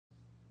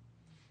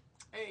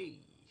Hey,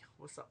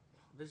 what's up?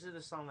 This is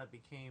the song that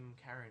became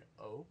Karen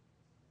O.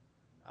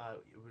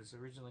 It was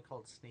originally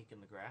called Snake in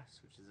the Grass,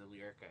 which is a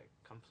lyric I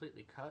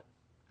completely cut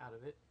out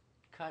of it.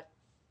 Cut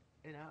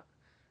it out.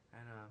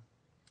 And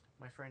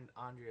my friend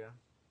Andrea,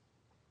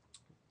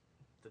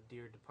 the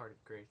dear departed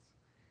Grace,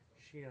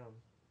 she um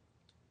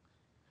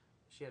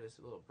she had this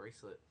little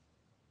bracelet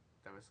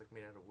that was like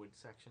made out of wood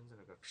sections and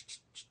it would go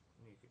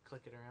and you could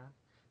click it around.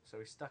 So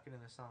we stuck it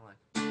in the song like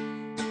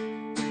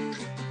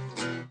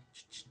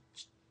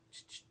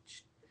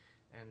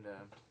and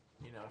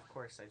of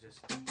course I just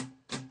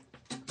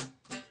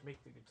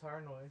make the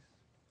guitar noise.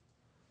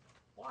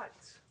 What?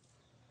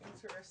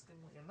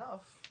 Interestingly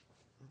enough,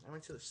 I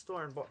went to the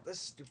store and bought this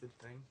stupid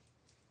thing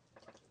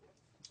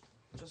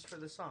just for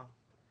the song,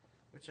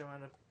 which I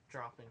wound up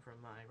dropping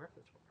from my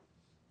repertoire.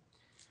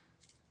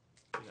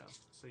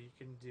 So you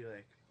can do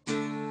like.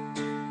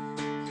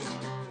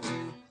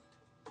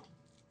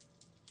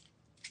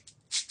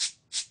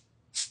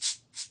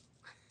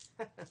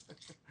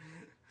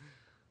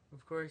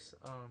 Of course,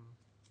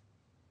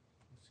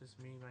 it's just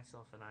me,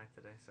 myself, and I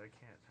today, so I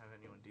can't have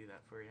anyone do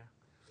that for you.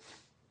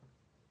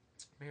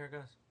 But here it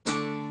goes.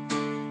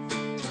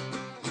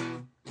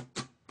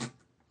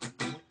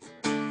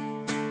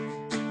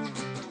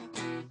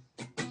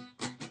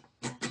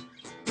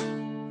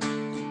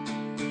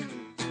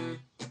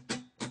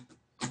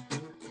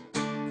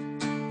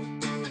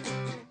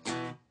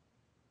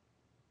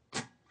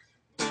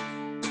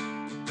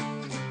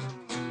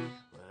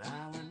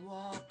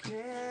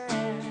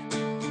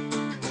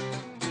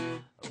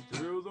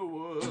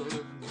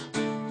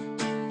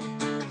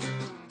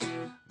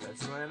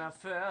 I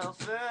felt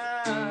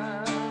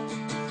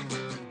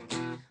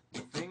the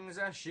things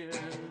I should.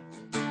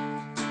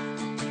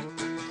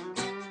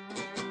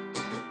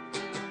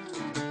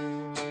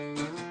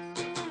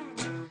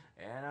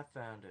 And I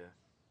found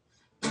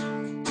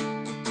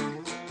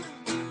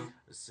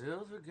a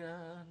silver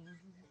gun,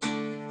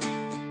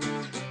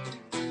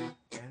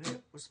 and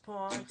it was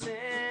pointing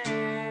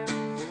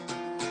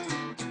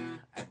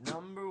at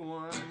number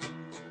one.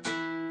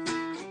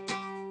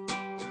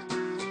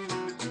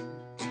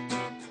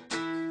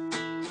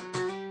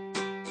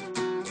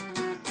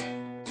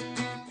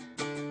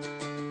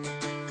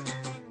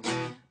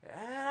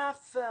 I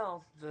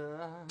felt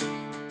the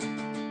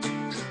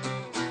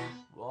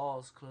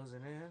walls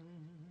closing in,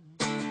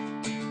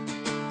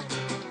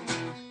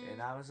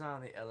 and I was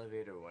on the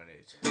elevator when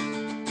it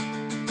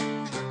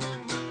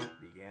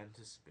began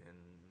to spin.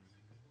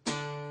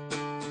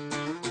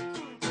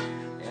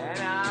 And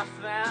I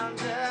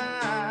found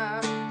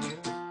a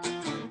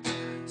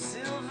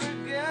silver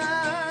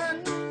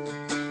gun,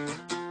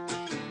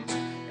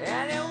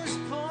 and it was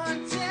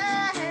pointing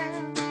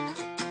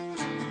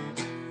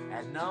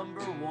at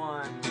number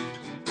one.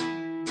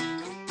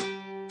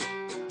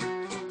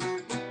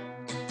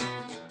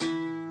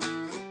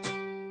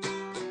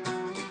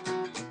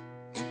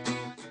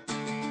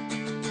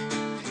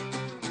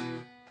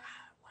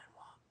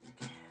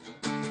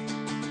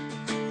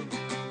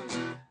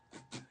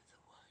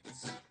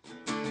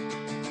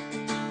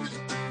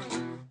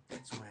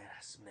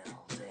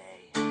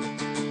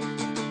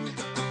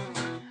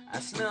 I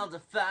smelled a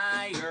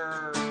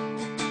fire,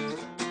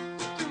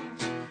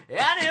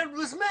 and it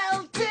was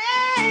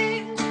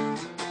melting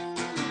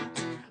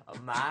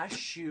on my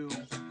shoe.